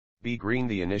bGreen,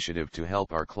 the initiative to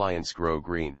help our clients grow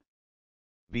green.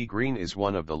 bGreen is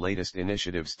one of the latest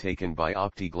initiatives taken by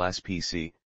OptiGlass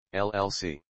PC,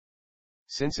 LLC.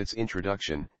 Since its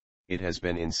introduction, it has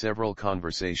been in several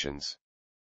conversations.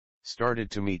 Started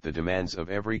to meet the demands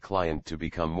of every client to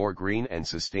become more green and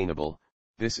sustainable,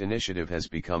 this initiative has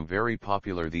become very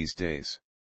popular these days.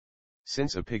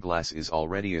 Since OptiGlass is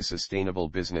already a sustainable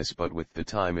business, but with the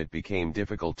time it became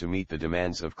difficult to meet the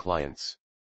demands of clients.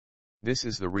 This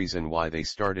is the reason why they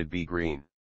started bGreen.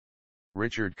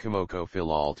 Richard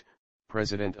Kimoko-Filalt,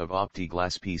 president of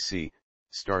OptiGlass PC,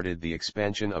 started the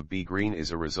expansion of bGreen is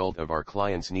a result of our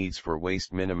clients' needs for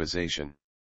waste minimization.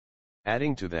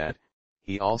 Adding to that,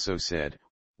 he also said,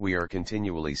 we are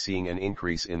continually seeing an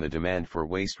increase in the demand for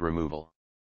waste removal.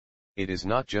 It is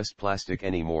not just plastic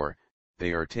anymore,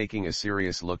 they are taking a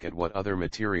serious look at what other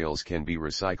materials can be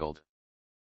recycled.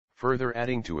 Further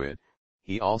adding to it,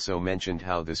 he also mentioned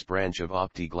how this branch of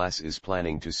OptiGlass is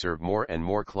planning to serve more and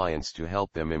more clients to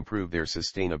help them improve their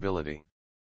sustainability.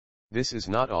 This is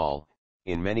not all,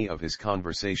 in many of his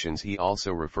conversations he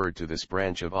also referred to this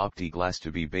branch of OptiGlass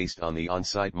to be based on the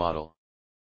on-site model.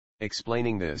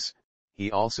 Explaining this,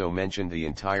 he also mentioned the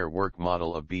entire work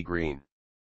model of bGreen.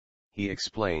 He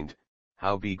explained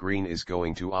how bGreen is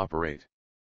going to operate.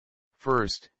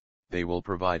 First, they will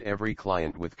provide every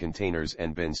client with containers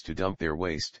and bins to dump their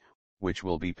waste, which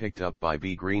will be picked up by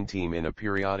bGreen team in a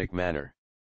periodic manner.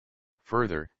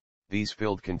 Further, these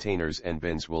filled containers and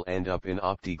bins will end up in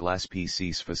OptiGlass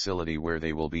PC's facility where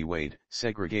they will be weighed,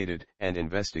 segregated, and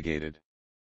investigated.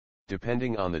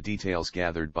 Depending on the details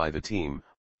gathered by the team,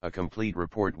 a complete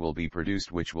report will be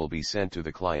produced which will be sent to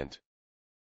the client.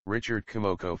 Richard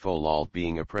Kimoko-Filalt,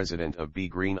 being a president of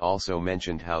bGreen, also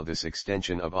mentioned how this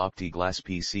extension of OptiGlass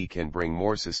PC can bring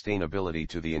more sustainability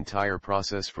to the entire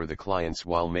process for the clients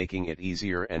while making it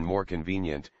easier and more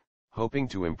convenient, hoping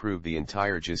to improve the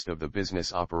entire gist of the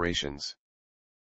business operations.